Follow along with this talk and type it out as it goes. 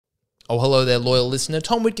Oh, hello there, loyal listener.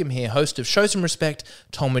 Tom Whitcomb here, host of Show Some Respect,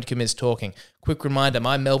 Tom Whitcomb is Talking. Quick reminder,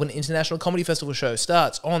 my Melbourne International Comedy Festival show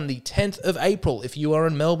starts on the 10th of April. If you are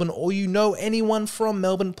in Melbourne or you know anyone from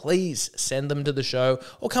Melbourne, please send them to the show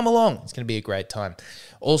or come along. It's going to be a great time.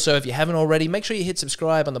 Also, if you haven't already, make sure you hit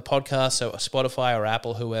subscribe on the podcast so Spotify or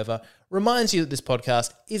Apple, whoever, reminds you that this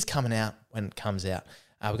podcast is coming out when it comes out.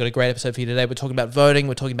 We've got a great episode for you today. We're talking about voting.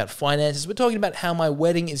 We're talking about finances. We're talking about how my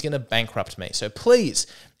wedding is going to bankrupt me. So please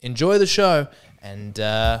enjoy the show and,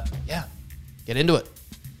 get into it.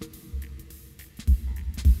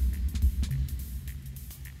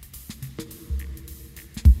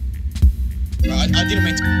 I didn't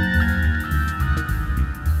mean to.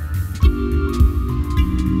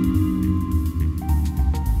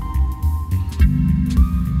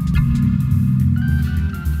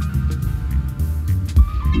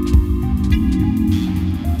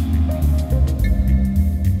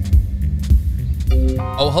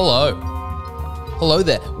 Oh, hello. Hello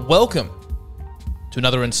there. Welcome to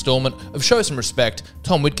another installment of Show Some Respect.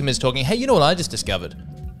 Tom Whitcomb is Talking. Hey, you know what I just discovered?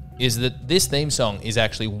 Is that this theme song is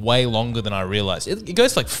actually way longer than I realized. It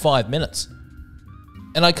goes for like 5 minutes.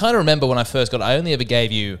 And I kind of remember when I first got it, I only ever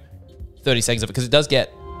gave you 30 seconds of it because it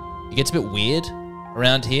gets a bit weird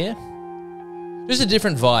around here. Just a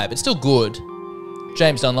different vibe. It's still good.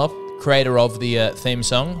 James Dunlop, creator of the theme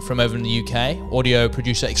song from over in the UK, audio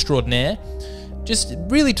producer extraordinaire, just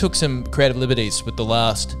really took some creative liberties with the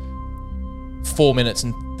last 4 minutes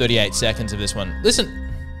and 38 seconds of this one. Listen,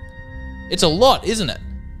 it's a lot, isn't it?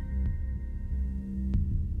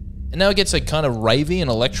 And now it gets like kind of ravey and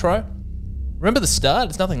electro. Remember the start?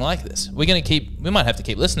 It's nothing like this. We might have to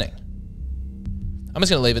keep listening. I'm just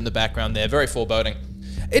going to leave it in the background there. Very foreboding.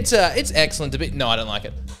 It's excellent to be... No, I don't like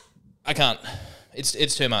it. I can't.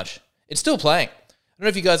 It's too much. It's still playing. I don't know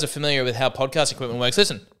if you guys are familiar with how podcast equipment works.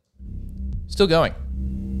 Listen. Still going.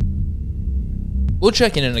 We'll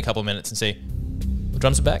check in a couple of minutes and see. The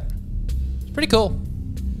drums are back. It's pretty cool.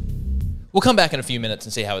 We'll come back in a few minutes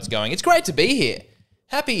and see how it's going. It's great to be here.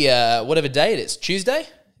 Happy whatever day it is. Tuesday?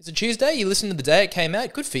 Is it Tuesday? You listened to the day it came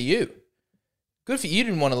out? Good for you. Good for you. You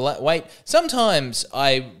didn't want to wait. Sometimes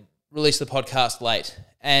I release the podcast late.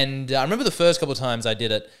 And I remember the first couple of times I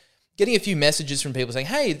did it, getting a few messages from people saying,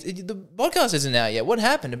 hey, the podcast isn't out yet. What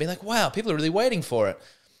happened? And be like, wow, people are really waiting for it.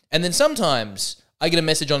 And then sometimes I get a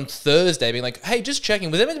message on Thursday being like, hey, just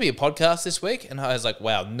checking, was there meant to be a podcast this week? And I was like,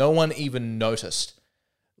 wow, no one even noticed.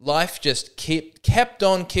 Life just kept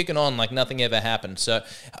on kicking on like nothing ever happened. So,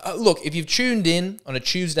 look, if you've tuned in on a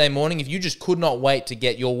Tuesday morning, if you just could not wait to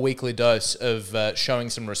get your weekly dose of showing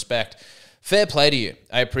some respect, fair play to you.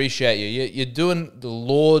 I appreciate you. You're doing the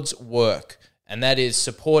Lord's work, and that is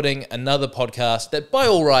supporting another podcast that by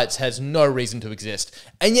all rights has no reason to exist.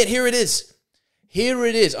 And yet here it is. Here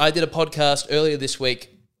it is. I did a podcast earlier this week,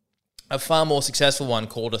 a far more successful one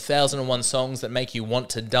called 1001 Songs That Make You Want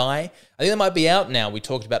to Die. I think that might be out now. We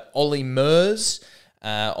talked about Ollie Murs.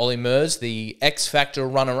 Ollie Murs, the X Factor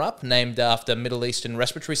runner-up, named after Middle Eastern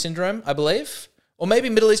Respiratory Syndrome, I believe. Or maybe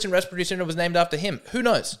Middle Eastern Respiratory Syndrome was named after him. Who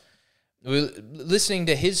knows? We were listening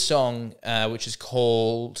to his song, which is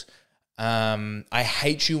called I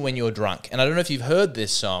Hate You When You're Drunk. And I don't know if you've heard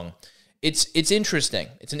this song. It's interesting.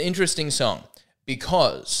 It's an interesting song.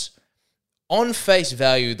 Because on face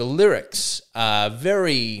value, the lyrics are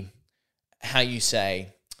very,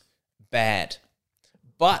 bad.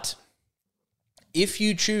 But if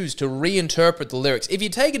you choose to reinterpret the lyrics, if you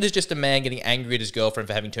take it as just a man getting angry at his girlfriend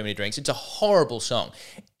for having too many drinks, it's a horrible song.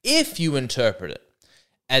 If you interpret it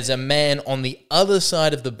as a man on the other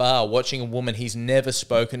side of the bar watching a woman he's never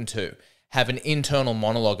spoken to have an internal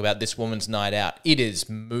monologue about this woman's night out, it is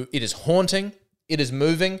haunting. It is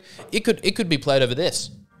moving. It could be played over this.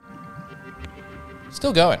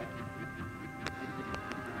 Still going.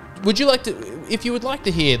 Would you like to, if you would like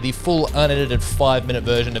to hear the full unedited 5-minute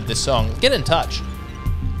version of this song, get in touch.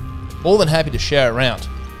 More than happy to share it around.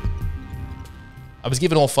 I was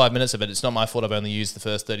given all 5 minutes of it. It's not my fault I've only used the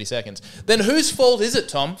first 30 seconds. Then whose fault is it,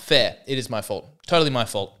 Tom? Fair. It is my fault. Totally my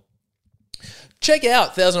fault. Check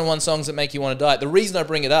out 1001 Songs That Make You Want to Die. The reason I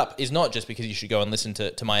bring it up is not just because you should go and listen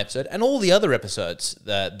to my episode and all the other episodes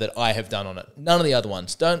that I have done on it. None of the other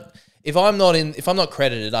ones. If I'm not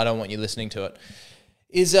credited, I don't want you listening to it.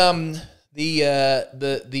 Is I was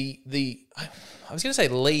going to say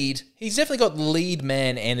lead. He's definitely got lead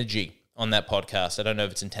man energy on that podcast. I don't know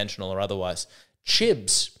if it's intentional or otherwise.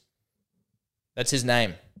 Chibs. That's his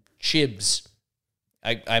name. Chibs.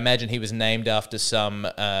 I imagine he was named after some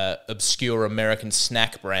obscure American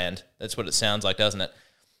snack brand. That's what it sounds like, doesn't it?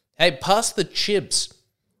 Hey, pass the chibs.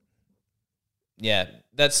 Yeah,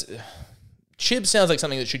 chibs sounds like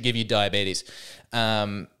something that should give you diabetes.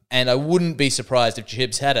 And I wouldn't be surprised if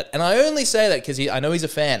Chibs had it. And I only say that because I know he's a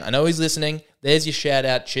fan. I know he's listening. There's your shout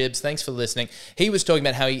out, Chibs. Thanks for listening. He was talking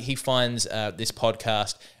about how he finds this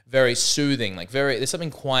podcast very soothing. Like there's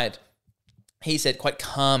something quite, he said, quite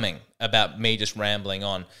calming about me just rambling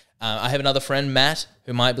on. I have another friend, Matt,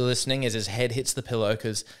 who might be listening as his head hits the pillow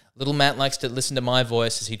because little Matt likes to listen to my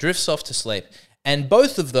voice as he drifts off to sleep. And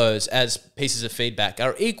both of those, as pieces of feedback,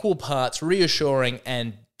 are equal parts reassuring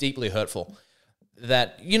and deeply hurtful.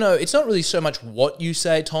 That, it's not really so much what you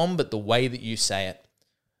say, Tom, but the way that you say it.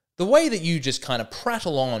 The way that you just kind of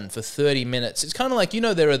prattle on for 30 minutes. It's kind of like,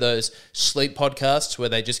 there are those sleep podcasts where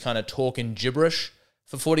they just kind of talk in gibberish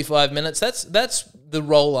for 45 minutes. That's the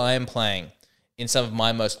role I am playing in some of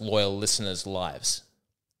my most loyal listeners' lives.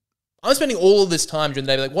 I'm spending all of this time during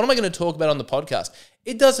the day like, what am I going to talk about on the podcast?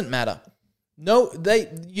 It doesn't matter. No,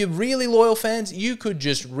 you're really loyal fans, you could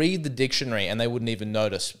just read the dictionary and they wouldn't even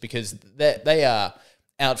notice because they are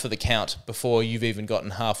out for the count before you've even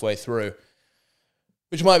gotten halfway through,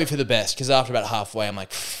 which might be for the best because after about halfway, I'm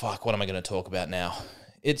like, fuck, what am I going to talk about now?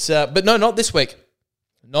 But no, not this week.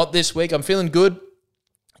 Not this week. I'm feeling good.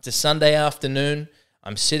 It's a Sunday afternoon.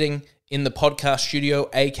 I'm sitting in the podcast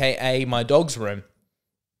studio, aka my dog's room.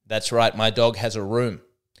 That's right, my dog has a room.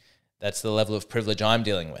 That's the level of privilege I'm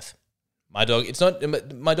dealing with. My dog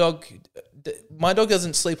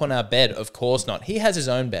doesn't sleep on our bed, of course not. He has his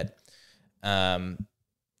own bed. I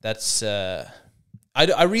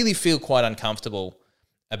really feel quite uncomfortable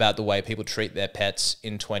about the way people treat their pets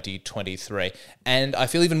in 2023. And I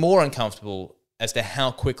feel even more uncomfortable as to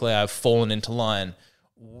how quickly I've fallen into line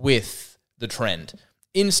with the trend.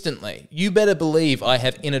 Instantly, you better believe I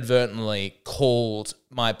have inadvertently called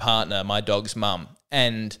my partner my dog's mum.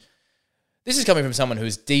 And this is coming from someone who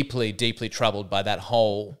is deeply, deeply troubled by that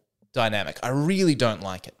whole dynamic. I really don't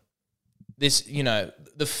like it. This,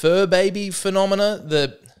 the fur baby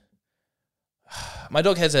phenomena, my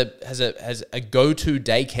dog has a go-to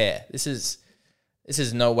daycare. This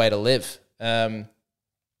is no way to live.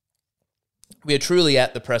 We are truly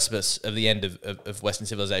at the precipice of the end of Western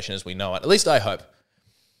civilization as we know it. At least I hope.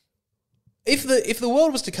 If the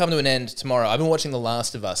world was to come to an end tomorrow, I've been watching The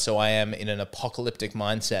Last of Us, so I am in an apocalyptic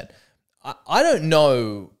mindset. I don't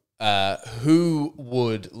know who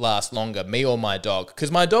would last longer, me or my dog,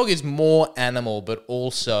 because my dog is more animal but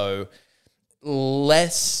also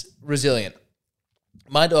less resilient.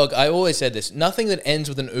 My dog, I always said this, nothing that ends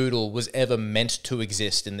with an oodle was ever meant to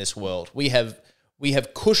exist in this world. We have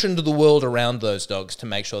cushioned the world around those dogs to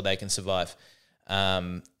make sure they can survive.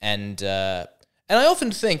 And I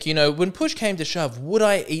often think, when push came to shove, would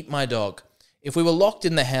I eat my dog? If we were locked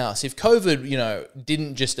in the house, if COVID,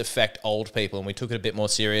 didn't just affect old people and we took it a bit more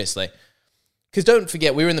seriously. Because don't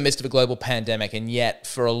forget, we were in the midst of a global pandemic, and yet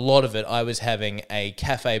for a lot of it, I was having a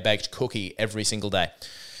cafe-baked cookie every single day.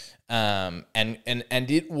 And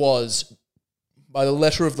it was, by the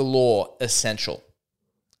letter of the law, essential.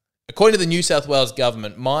 According to the New South Wales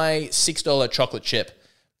government, my $6 chocolate chip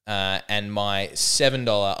and my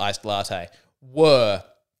 $7 iced latte were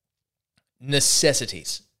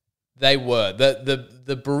necessities. They were.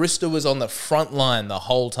 The barista was on the front line the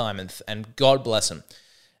whole time, and God bless him.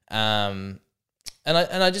 And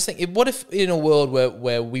I just think, what if in a world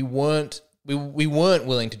where we weren't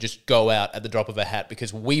willing to just go out at the drop of a hat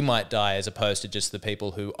because we might die, as opposed to just the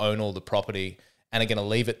people who own all the property and are going to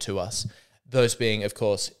leave it to us, those being, of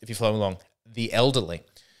course, if you follow along, the elderly.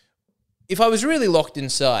 If I was really locked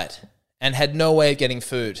inside and had no way of getting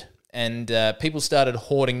food, and people started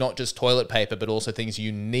hoarding not just toilet paper, but also things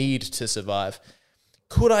you need to survive,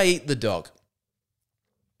 could I eat the dog?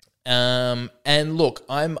 And look,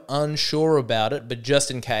 I'm unsure about it, but just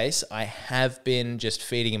in case, I have been just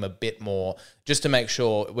feeding him a bit more, just to make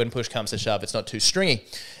sure when push comes to shove, it's not too stringy.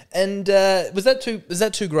 And was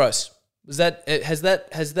that too gross? Has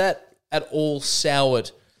that at all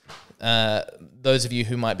soured those of you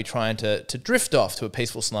who might be trying to drift off to a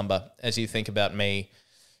peaceful slumber as you think about me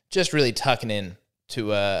just really tucking in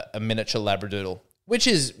to a miniature Labradoodle, which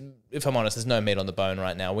is, if I'm honest, there's no meat on the bone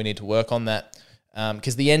right now. We need to work on that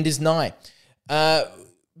because the end is nigh. But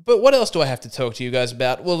what else do I have to talk to you guys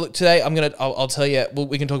about? Well, look, today I'll tell you,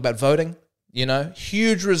 we can talk about voting.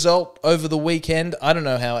 Huge result over the weekend. I don't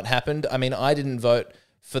know how it happened. I mean, I didn't vote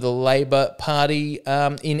for the Labor Party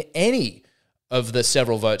in any of the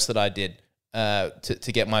several votes that I did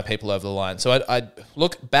to get my people over the line. So I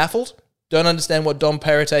look baffled. Don't understand what Dom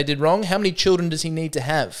Perrottet did wrong. How many children does he need to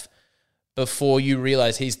have before you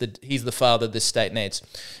realize he's the father this state needs?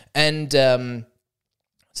 And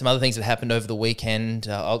some other things that happened over the weekend.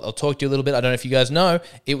 I'll talk to you a little bit. I don't know if you guys know,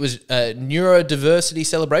 it was Neurodiversity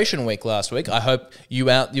Celebration Week last week. I hope you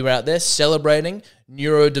were out there celebrating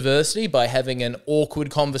neurodiversity by having an awkward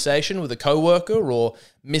conversation with a coworker or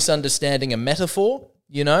misunderstanding a metaphor,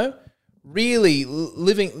 really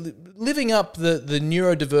living up the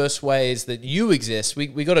neurodiverse ways that you exist.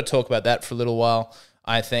 We got to talk about that for a little while,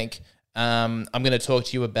 I think. I'm going to talk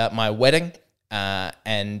to you about my wedding.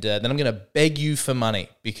 And then I'm going to beg you for money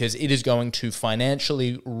because it is going to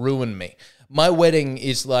financially ruin me. My wedding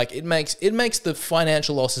is like, it makes the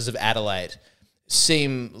financial losses of Adelaide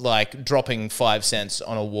seem like dropping 5 cents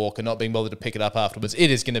on a walk and not being bothered to pick it up afterwards. It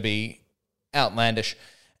is going to be outlandish.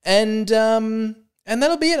 And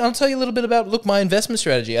that'll be it. I'll tell you a little bit about, my investment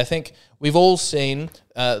strategy. I think we've all seen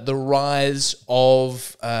the rise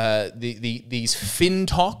of these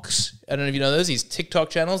FinToks. I don't know if you know those, these TikTok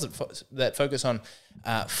channels that focus on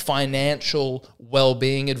financial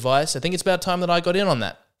well-being advice. I think it's about time that I got in on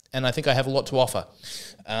that, and I think I have a lot to offer.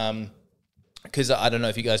 Because I don't know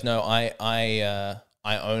if you guys know, I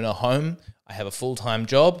own a home. I have a full-time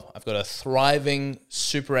job. I've got a thriving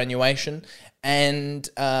superannuation. And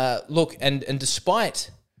and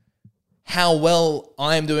despite how well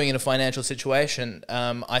I'm doing in a financial situation,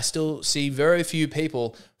 I still see very few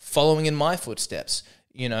people following in my footsteps.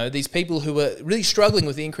 These people who are really struggling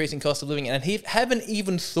with the increasing cost of living and haven't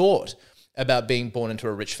even thought about being born into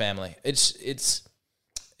a rich family. It's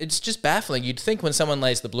just baffling. You'd think when someone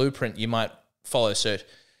lays the blueprint, you might follow suit.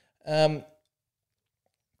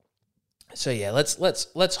 So yeah,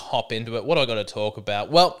 let's hop into it. What do I got to talk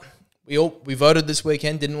about? Well, we voted this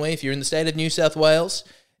weekend, didn't we? If you're in the state of New South Wales,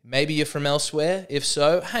 maybe you're from elsewhere. If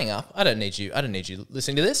so, hang up. I don't need you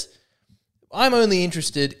listening to this. I'm only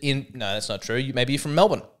interested in... No, that's not true. Maybe you're from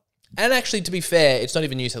Melbourne. And actually, to be fair, it's not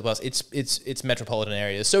even New South Wales. It's metropolitan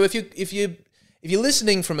areas. So if you're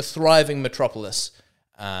listening from a thriving metropolis,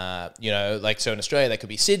 so in Australia, that could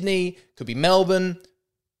be Sydney, could be Melbourne,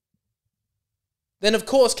 then of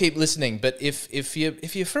course keep listening. But if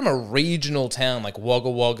you're from a regional town like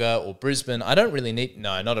Wagga Wagga or Brisbane, I don't really need...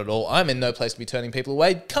 No, not at all. I'm in no place to be turning people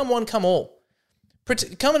away. Come on, come all.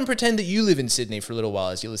 Come and pretend that you live in Sydney for a little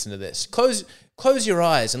while as you listen to this. Close your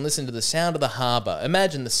eyes and listen to the sound of the harbour.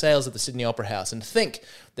 Imagine the sails of the Sydney Opera House and think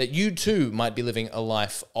that you too might be living a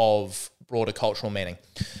life of broader cultural meaning.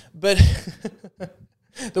 But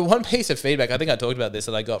the one piece of feedback, I think I talked about this,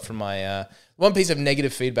 that I got from my... one piece of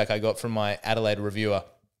negative feedback I got from my Adelaide reviewer,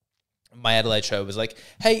 my Adelaide show, was like,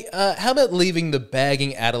 hey, how about leaving the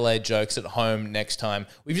bagging Adelaide jokes at home next time?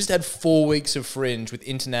 We've just had 4 weeks of Fringe with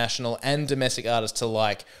international and domestic artists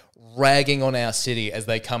to ragging on our city as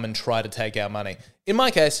they come and try to take our money. In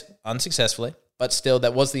my case, unsuccessfully, but still,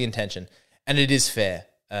 that was the intention. And it is fair.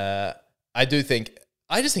 I just think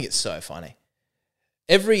it's so funny.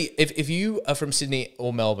 If you are from Sydney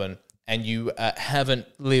or Melbourne and you haven't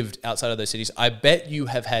lived outside of those cities, I bet you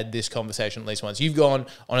have had this conversation at least once. You've gone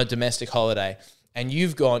on a domestic holiday and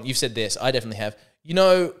you've said this, I definitely have.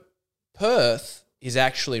 Perth is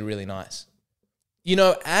actually really nice.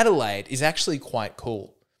 Adelaide is actually quite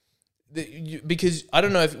cool. Because I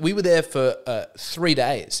don't know if we were there for 3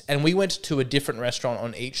 days and we went to a different restaurant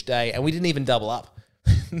on each day and we didn't even double up.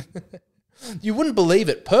 You wouldn't believe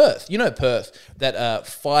it. Perth, Perth, that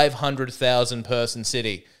 500,000 person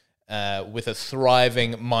city with a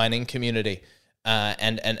thriving mining community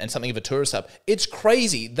and something of a tourist hub. It's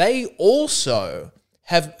crazy. They also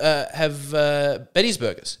have Betty's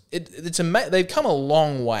Burgers. They've come a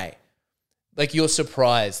long way. You're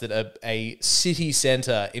surprised that a city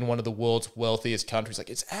centre in one of the world's wealthiest countries,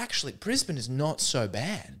 it's actually, Brisbane is not so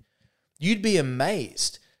bad. You'd be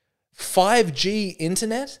amazed. 5G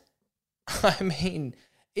internet? I mean,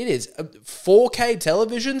 it is 4K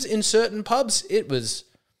televisions in certain pubs. It was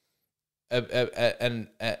an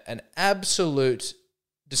absolute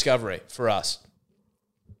discovery for us.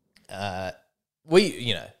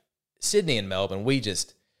 Sydney and Melbourne, we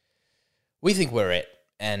think we're it,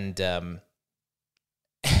 and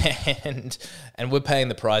we're paying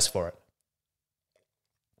the price for it.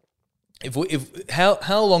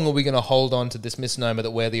 How long are we going to hold on to this misnomer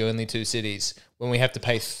that we're the only two cities when we have to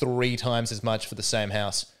pay 3 times as much for the same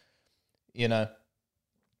house? Yeah,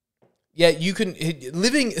 you can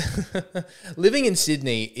living in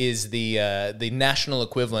Sydney is the national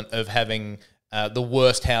equivalent of having the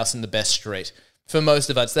worst house in the best street. For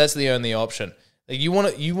most of us, that's the only option. You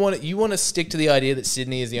want to stick to the idea that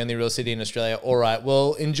Sydney is the only real city in Australia. All right,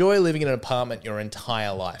 well, enjoy living in an apartment your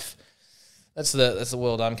entire life. That's the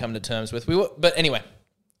world I'm coming to terms with. But anyway,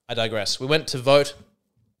 I digress. We went to vote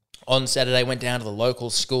on Saturday, went down to the local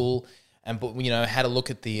school, and had a look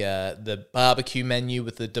at the barbecue menu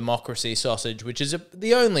with the democracy sausage, which is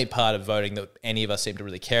the only part of voting that any of us seem to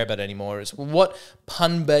really care about anymore. Is what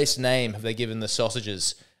pun-based name have they given the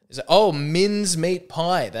sausages? Is it, mincemeat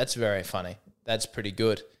pie? That's very funny. That's pretty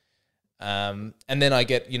good. And then I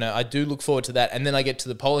get, I do look forward to that. And then I get to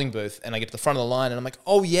the polling booth and I get to the front of the line and I'm like,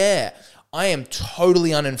 oh yeah, I am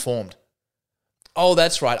totally uninformed. Oh,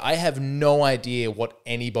 that's right. I have no idea what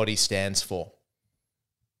anybody stands for.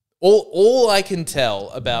 All I can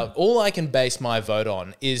base my vote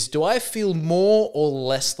on is, do I feel more or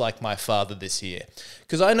less like my father this year?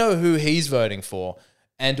 Because I know who he's voting for.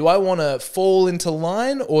 And do I want to fall into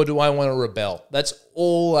line or do I want to rebel? That's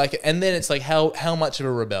all I can. And then it's like, how much of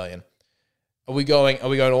a rebellion? Are we going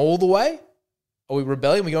all the way? Are we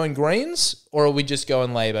rebelling? Are we going Greens? Or are we just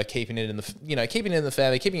going Labor, keeping it in the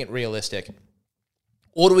family, keeping it realistic?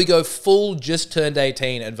 Or do we go full just turned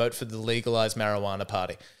 18 and vote for the legalized marijuana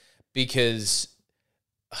party? Because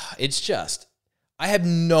I have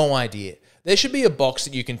no idea. There should be a box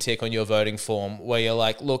that you can tick on your voting form where you're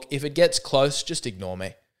like, look, if it gets close, just ignore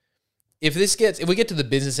me. If we get to the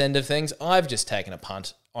business end of things, I've just taken a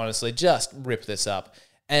punt, honestly. Just rip this up.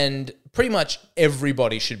 And pretty much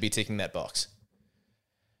everybody should be ticking that box.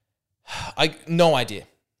 No idea.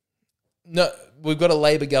 No, we've got a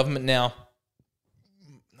Labor government now.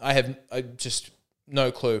 I just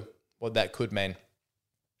no clue what that could mean.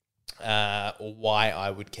 Or why I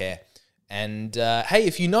would care. And hey,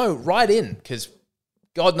 if you know, write in, because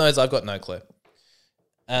God knows I've got no clue.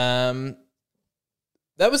 That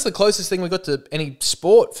was the closest thing we got to any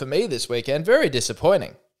sport for me this weekend. Very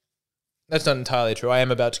disappointing. That's not entirely true. I am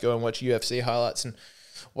about to go and watch UFC highlights and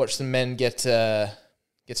watch some men get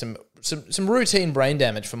some routine brain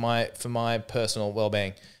damage for my personal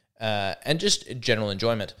well-being and just general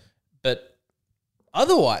enjoyment. But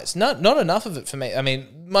otherwise, not enough of it for me. I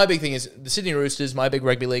mean, my big thing is the Sydney Roosters, my big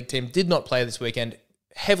rugby league team, did not play this weekend.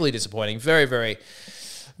 Heavily disappointing. Very, very,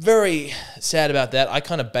 very sad about that. I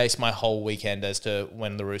kind of base my whole weekend as to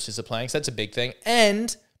when the Roosters are playing, so that's a big thing.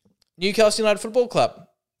 And Newcastle United Football Club,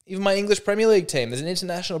 even my English Premier League team, there's an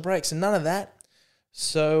international break, so none of that.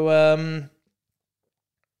 So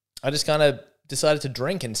I just kind of decided to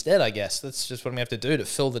drink instead, I guess. That's just what I'm going to have to do to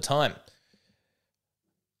fill the time.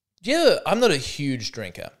 I'm not a huge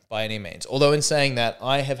drinker by any means. Although in saying that,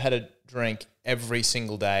 I have had a drink every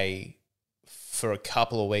single day for a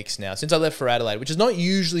couple of weeks now, since I left for Adelaide, which is not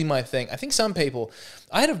usually my thing. I think some people...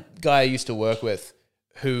 I had a guy I used to work with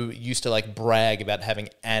who used to brag about having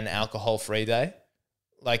an alcohol-free day.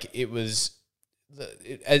 It was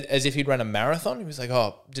as if he'd run a marathon. He was like,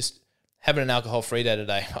 just having an alcohol-free day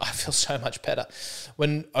today, I feel so much better.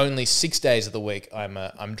 When only 6 days of the week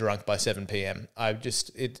I'm drunk by 7 p.m.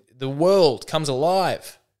 The world comes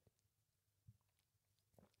alive.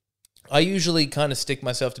 I usually kind of stick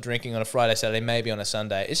myself to drinking on a Friday, Saturday, maybe on a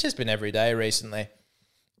Sunday. It's just been every day recently.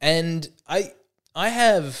 And I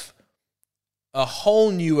have a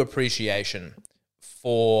whole new appreciation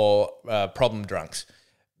for problem drunks.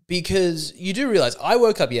 Because you do realize, I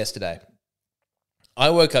woke up yesterday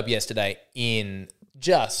in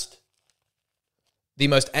just the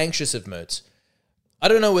most anxious of moods. I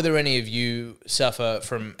don't know whether any of you suffer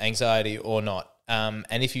from anxiety or not. And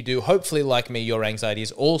if you do, hopefully, like me, your anxiety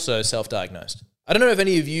is also self-diagnosed. I don't know if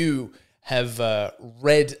any of you have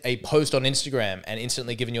read a post on Instagram and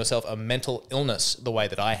instantly given yourself a mental illness the way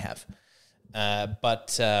that I have.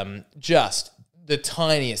 But just the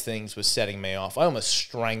tiniest things were setting me off. I almost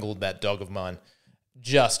strangled that dog of mine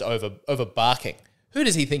just over barking. Who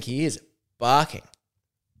does he think he is? Barking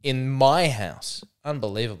in my house.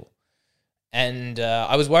 Unbelievable. And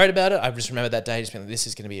I was worried about it. I just remember that day just being like, this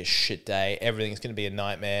is going to be a shit day. Everything's going to be a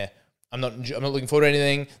nightmare. I'm not looking forward to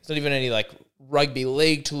anything. There's not even any rugby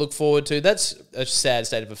league to look forward to. That's a sad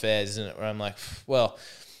state of affairs, isn't it? Where I'm like, well,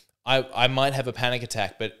 I might have a panic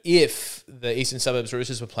attack, but if the Eastern Suburbs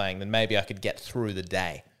Roosters were playing, then maybe I could get through the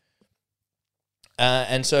day.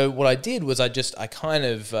 And so what I did was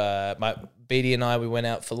my Beatty and I, we went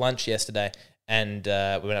out for lunch yesterday, and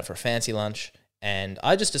we went out for a fancy lunch, and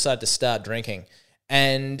I just decided to start drinking.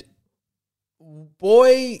 And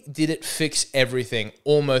boy, did it fix everything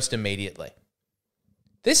almost immediately.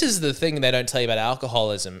 This is the thing they don't tell you about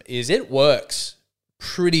alcoholism, is it works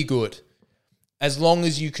pretty good. As long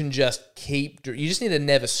as you can just you just need to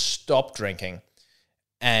never stop drinking,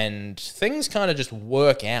 and things kind of just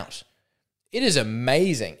work out. It is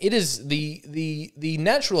amazing. It is the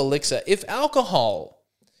natural elixir. If alcohol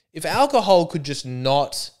could just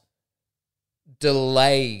not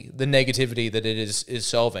delay the negativity that it is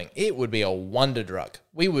solving, it would be a wonder drug.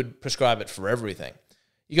 We would prescribe it for everything.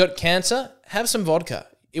 You got cancer? Have some vodka.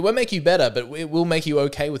 It won't make you better, but it will make you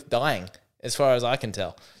okay with dying, as far as I can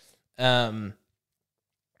tell.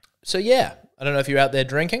 So yeah, I don't know if you're out there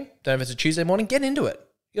drinking. Don't know if it's a Tuesday morning. Get into it.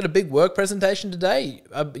 You got a big work presentation today.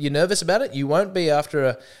 You're nervous about it? You won't be after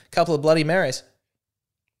a couple of Bloody Marys.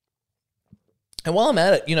 And while I'm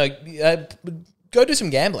at it, go do some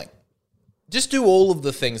gambling. Just do all of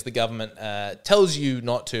the things the government tells you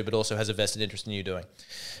not to, but also has a vested interest in you doing.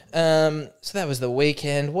 So that was the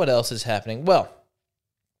weekend. What else is happening? Well,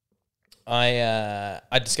 I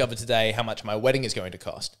discovered today how much my wedding is going to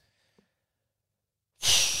cost.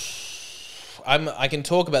 I can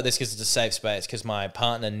talk about this because it's a safe space, because my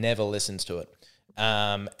partner never listens to it.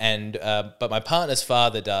 But my partner's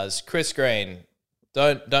father does. Chris Green,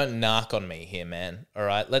 don't narc on me here, man. All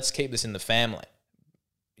right, let's keep this in the family.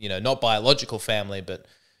 Not biological family, but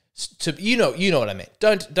you know what I mean.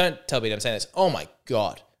 Don't tell me I'm saying this. Oh my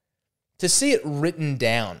God, to see it written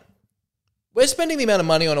down. We're spending the amount of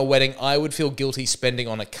money on a wedding I would feel guilty spending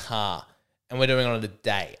on a car, and we're doing it on a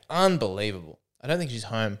day. Unbelievable. I don't think she's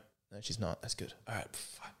home. No, she's not. That's good. All right,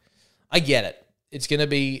 fine. I get it. It's going to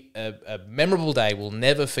be a memorable day. We'll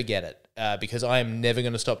never forget it, because I am never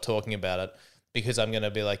going to stop talking about it, because I'm going to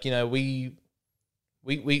be like, we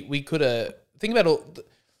could have... Think about all...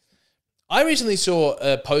 I recently saw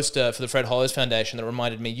a poster for the Fred Hollows Foundation that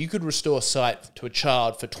reminded me you could restore sight to a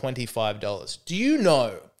child for $25. Do you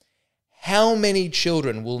know how many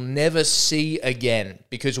children will never see again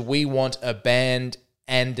because we want a band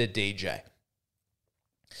and a DJ?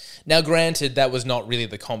 Now, granted, that was not really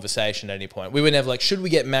the conversation at any point. We were never like, should we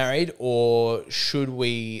get married or should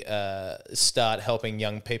we start helping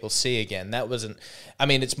young people see again? That wasn't... I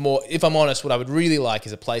mean, it's more... If I'm honest, what I would really like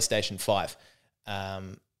is a PlayStation 5.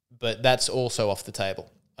 But that's also off the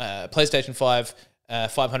table. PlayStation 5,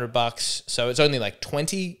 $500, so it's only like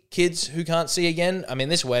 20 kids who can't see again. I mean,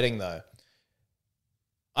 this wedding, though,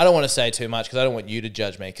 I don't want to say too much because I don't want you to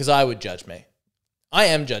judge me, because I would judge me. I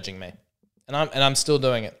am judging me, and I'm still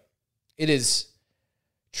doing it. It is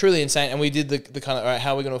truly insane, and we did the kind of, all right,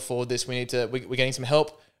 how are we going to afford this? We're getting some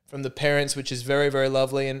help from the parents, which is very, very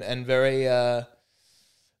lovely and very...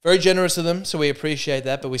 very generous of them, so we appreciate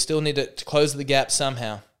that, but we still need to close the gap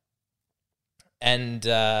somehow. And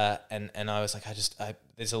I was like,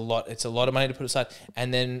 it's a lot of money to put aside.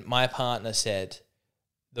 And then my partner said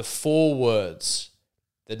the 4 words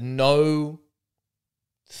that no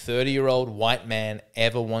 30-year-old white man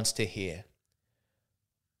ever wants to hear.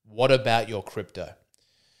 What about your crypto?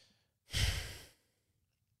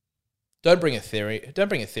 Don't bring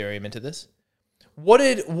Ethereum into this. What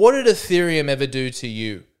did Ethereum ever do to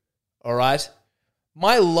you? All right?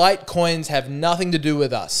 My Litecoins have nothing to do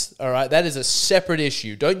with us. All right? That is a separate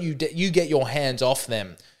issue. Don't you get your hands off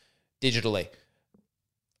them digitally.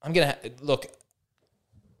 I'm going to look.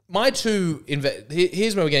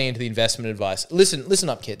 Here's where we're getting into the investment advice. Listen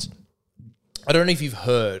up, kids. I don't know if you've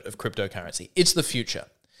heard of cryptocurrency. It's the future.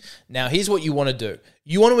 Now, here's what you want to do.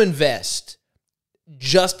 You want to invest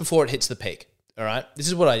just before it hits the peak. All right? This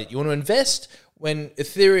is what I did. You want to invest when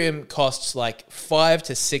Ethereum costs like $5,000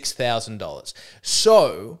 to $6,000,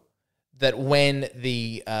 so that when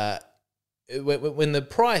the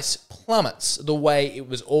price plummets the way it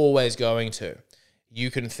was always going to, you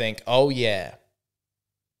can think, oh yeah.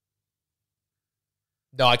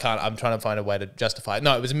 No, I can't. I'm trying to find a way to justify it.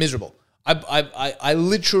 No, it was miserable. I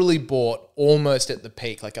literally bought almost at the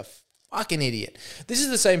peak like a fucking idiot. This is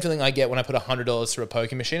the same feeling I get when I put $100 through a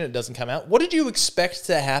poker machine and it doesn't come out. What did you expect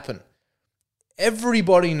to happen?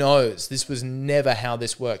 Everybody knows this was never how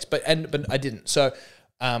this works, but I didn't. So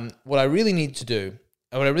what I really need to do,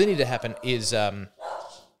 and what I really need to happen is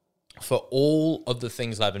for all of the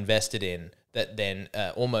things I've invested in that then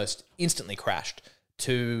almost instantly crashed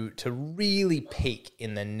to really peak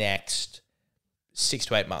in the next 6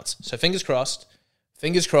 to 8 months. So fingers crossed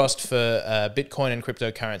for Bitcoin and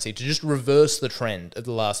cryptocurrency to just reverse the trend of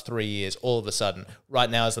the last 3 years all of a sudden, right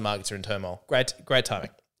now as the markets are in turmoil. Great timing.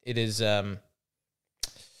 It is...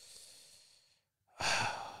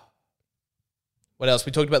 What else?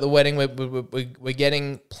 We talked about the wedding. We're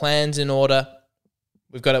getting plans in order.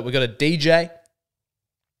 We've got a DJ.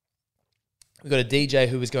 We've got a DJ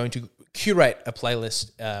who is going to curate a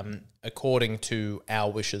playlist according to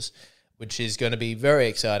our wishes, which is going to be very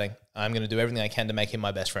exciting. I'm going to do everything I can to make him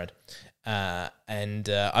my best friend. I'm going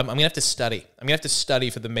to have to study. I'm going to have to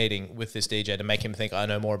study for the meeting with this DJ to make him think I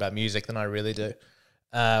know more about music than I really do.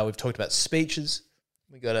 We've talked about speeches.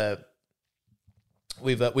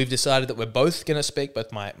 We've decided that we're both going to speak,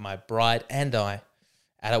 both my bride and I,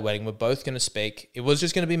 at our wedding. We're both going to speak. It was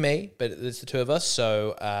just going to be me, but it's the two of us,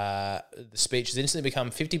 so the speech has instantly become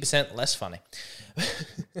 50% less funny.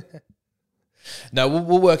 No,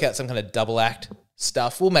 we'll work out some kind of double act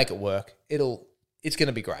stuff. We'll make it work. It's going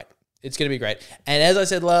to be great. It's going to be great. And as I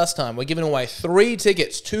said last time, we're giving away 3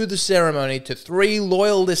 tickets to the ceremony to 3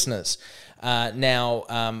 loyal listeners.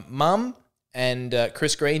 Now, Mum and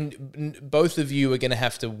Chris Green, both of you are going to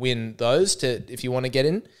have to win those if you want to get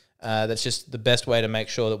in. That's just the best way to make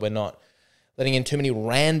sure that we're not letting in too many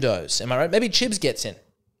randos. Am I right? Maybe Chibs gets in.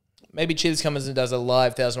 Maybe Chibs comes and does a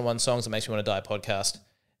live 1001 Songs That Makes Me Want to Die podcast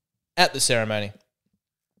at the ceremony.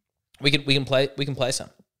 We can play some.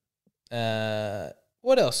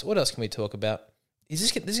 What else? What else can we talk about? This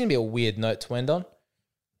is going to be a weird note to end on.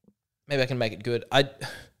 Maybe I can make it good.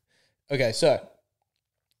 Okay, so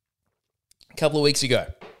a couple of weeks ago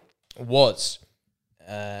was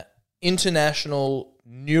International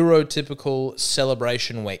Neurotypical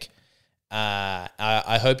Celebration Week.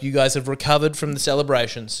 I hope you guys have recovered from the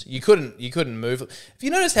celebrations. You couldn't move. Have you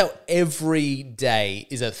noticed how every day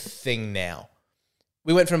is a thing now?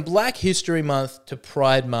 We went from Black History Month to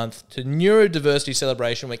Pride Month to Neurodiversity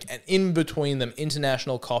Celebration Week, and in between them,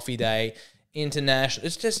 International Coffee Day, International.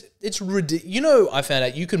 It's ridiculous. I found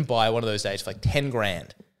out you can buy one of those days for like 10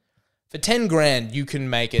 grand. For 10 grand, you can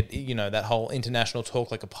make it, that whole International Talk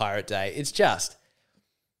Like a Pirate Day. It's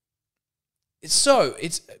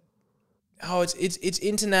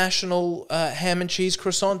International Ham and Cheese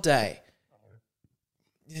Croissant Day.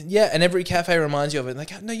 Yeah, and every cafe reminds you of it.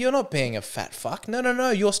 Like, no, you're not being a fat fuck.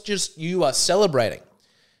 No, you are celebrating.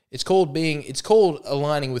 It's called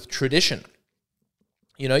aligning with tradition.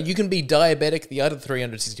 You can be diabetic the other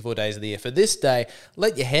 364 days of the year. For this day,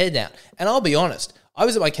 let your hair down. And I'll be honest, I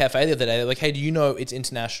was at my cafe the other day. They're like, hey, do you know it's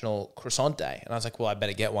International Croissant Day? And I was like, well, I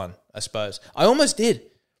better get one, I suppose. I almost did.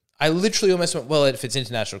 I literally almost went, well, if it's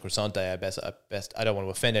International Croissant Day, I don't want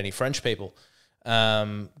to offend any French people.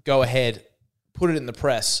 Go ahead. Put it in the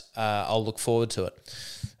press. I'll look forward to it.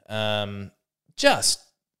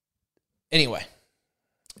 Anyway,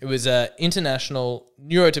 it was International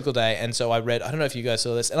Neurotypical Day, and so I read, I don't know if you guys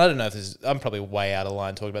saw this, and I don't know if I'm probably way out of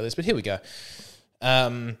line talking about this, but here we go.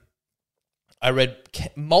 I read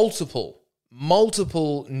multiple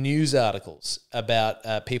news articles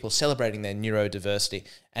about people celebrating their neurodiversity,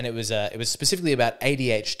 and it was specifically about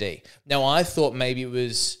ADHD. Now, I thought maybe it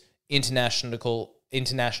was International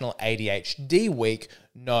ADHD Week.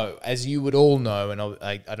 No, as you would all know, and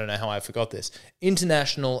I don't know how I forgot this,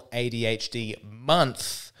 International ADHD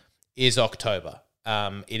Month is October.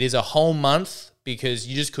 It is a whole month because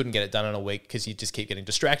you just couldn't get it done in a week because you just keep getting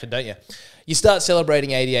distracted, don't you? You start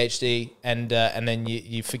celebrating ADHD and then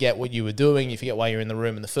you forget what you were doing. You forget why you're in the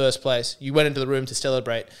room in the first place. You went into the room to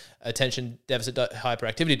celebrate attention deficit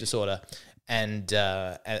hyperactivity disorder, and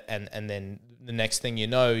then the next thing you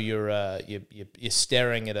know, you're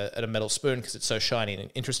staring at a metal spoon because it's so shiny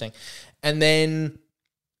and interesting, and then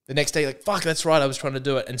the next day, you're like, fuck, that's right, I was trying to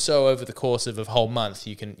do it. And so over the course of a whole month,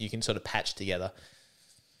 you can sort of patch together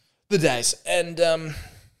the days. And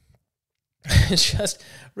just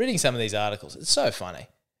reading some of these articles, it's so funny.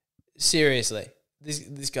 Seriously,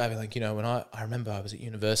 this guy be like, when I remember I was at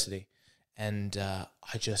university, and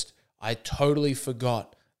I totally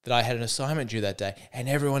forgot that I had an assignment due that day, and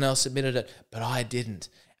everyone else submitted it, but I didn't.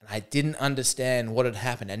 And I didn't understand what had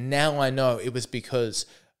happened. And now I know it was because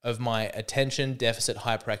of my attention deficit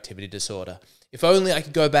hyperactivity disorder. If only I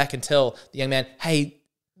could go back and tell the young man, hey,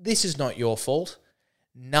 this is not your fault.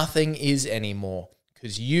 Nothing is anymore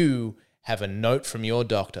because you have a note from your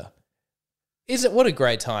doctor. What a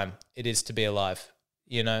great time it is to be alive,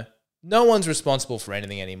 No one's responsible for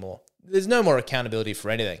anything anymore. There's no more accountability for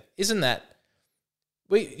anything. Isn't that...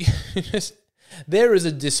 there is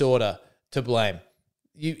a disorder to blame.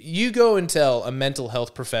 You go and tell a mental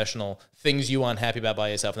health professional things you aren't happy about by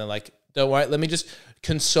yourself, and they're like, don't worry, let me just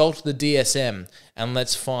consult the DSM and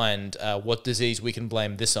let's find what disease we can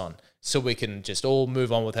blame this on so we can just all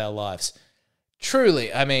move on with our lives.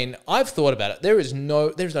 Truly, I mean, I've thought about it. There's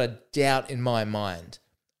not a doubt in my mind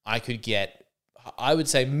I could get, I would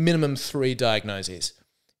say, minimum 3 diagnoses.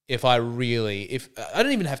 If I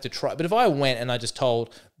don't even have to try, but if I went and I just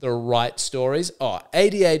told the right stories,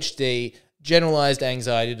 ADHD, generalized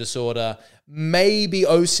anxiety disorder, maybe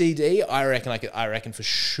OCD, I reckon for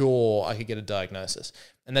sure I could get a diagnosis.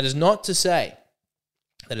 And that is not to say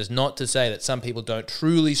that some people don't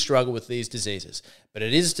truly struggle with these diseases, but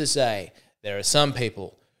it is to say there are some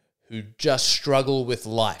people who just struggle with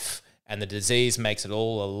life, and the disease makes it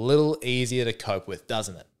all a little easier to cope with,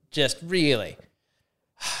 doesn't it? Just really.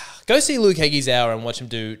 Go see Luke Heggie's Hour and watch him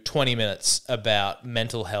do 20 minutes about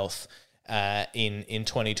mental health in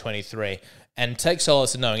 2023, and take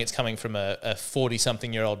solace in knowing it's coming from a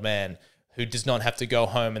 40-something-year-old man who does not have to go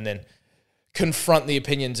home and then confront the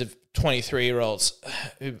opinions of 23-year-olds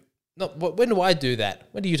who... when do I do that?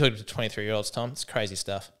 When do you talk to 23-year-olds, Tom? It's crazy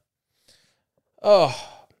stuff. Oh,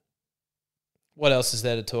 what else is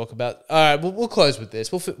there to talk about? All right, we'll close with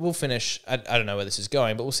this. We'll finish. I don't know where this is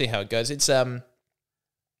going, but we'll see how it goes. It's some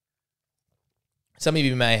of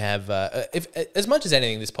you may have, if as much as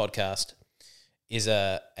anything, this podcast is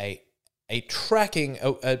a tracking.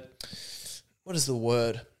 What is the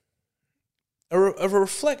word? A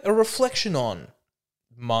reflection on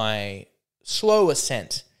my slow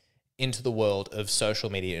ascent into the world of social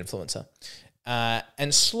media influencer.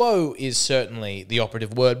 And slow is certainly the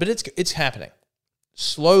operative word, but it's happening.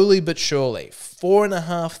 Slowly but surely.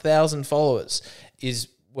 4,500 followers is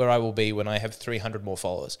where I will be when I have 300 more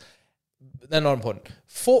followers. They're not important.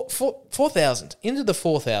 4,000, into the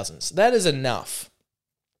 4,000s. That is enough.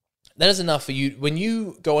 That is enough for you. When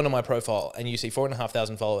you go onto my profile and you see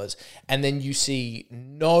 4,500 followers and then you see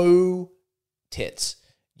no tits,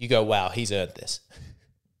 you go, wow, he's earned this.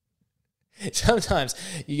 Sometimes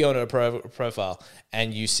you go into a profile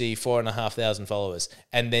and you see 4,500 followers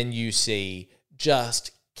and then you see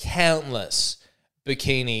just countless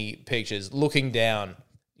bikini pictures looking down,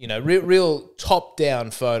 real top-down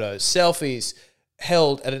photos, selfies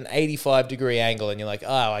held at an 85-degree angle, and you're like,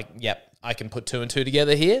 I can put two and two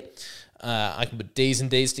together here. I can put D's and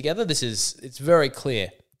D's together. It's very clear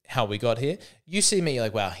how we got here. You see me, you're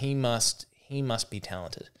like, wow, he must be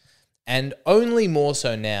talented. And only more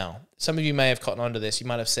so now. Some of you may have caught on to this. You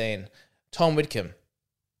might have seen Tom Whitcomb,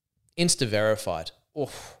 Insta-verified.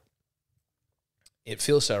 Oof. It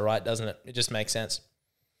feels so right, doesn't it? It just makes sense.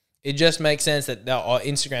 It just makes sense that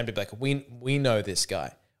Instagram to be like, we know this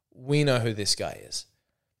guy. We know who this guy is.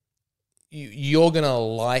 You're going to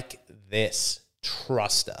like this.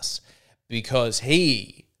 Trust us. Because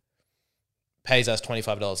he pays us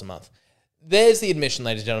 $25 a month. There's the admission,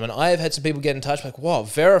 ladies and gentlemen. I have had some people get in touch like, wow,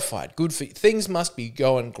 verified. Good for you. Things must be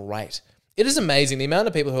going great. It is amazing the amount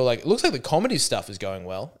of people who are like, it looks like the comedy stuff is going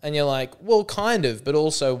well. And you're like, well, kind of, but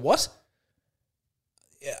also what?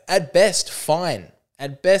 At best, fine.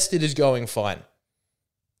 At best, it is going fine.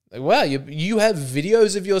 Like, wow, you have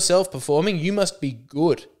videos of yourself performing. You must be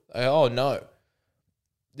good. Like, oh no,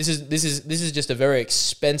 this is just a very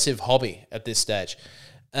expensive hobby at this stage.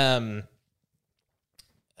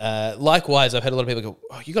 Likewise, I've had a lot of people go,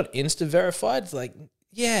 "Oh, you got Insta verified?" It's like,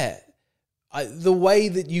 yeah, the way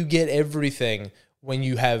that you get everything when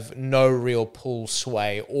you have no real pull,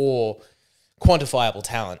 sway, or quantifiable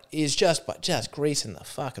talent is just greasing the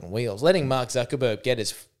fucking wheels, letting Mark Zuckerberg get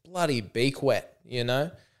his bloody beak wet,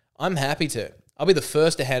 I'm happy to. I'll be the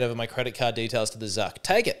first to hand over my credit card details to the Zuck.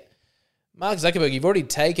 Take it. Mark Zuckerberg, you've already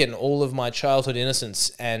taken all of my childhood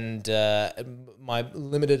innocence and my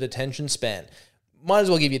limited attention span. Might as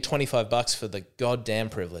well give you $25 for the goddamn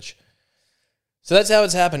privilege. So that's how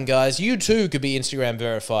it's happened, guys. You too could be Instagram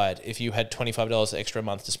verified if you had $25 extra a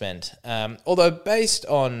month to spend. Although based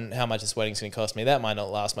on how much this wedding's going to cost me, that might not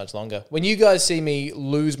last much longer. When you guys see me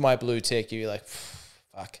lose my blue tick, you're like,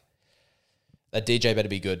 fuck. That DJ better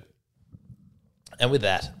be good. And with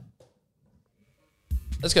that,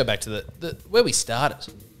 let's go back to the where we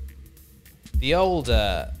started. The old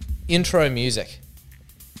intro music.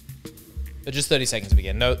 But just 30 seconds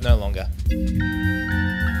again, no longer.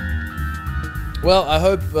 Well, I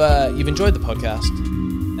hope you've enjoyed the podcast,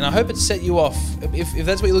 and I hope it's set you off. If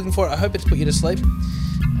that's what you're looking for, I hope it's put you to sleep.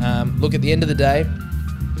 Look, at the end of the day,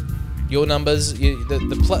 your numbers,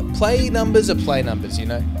 the play numbers are play numbers,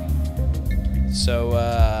 So,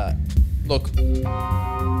 look,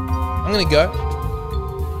 I'm going to go.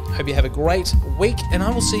 Hope you have a great week, and I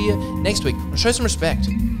will see you next week. Show some respect.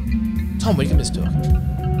 Tom Whitcomb is talking.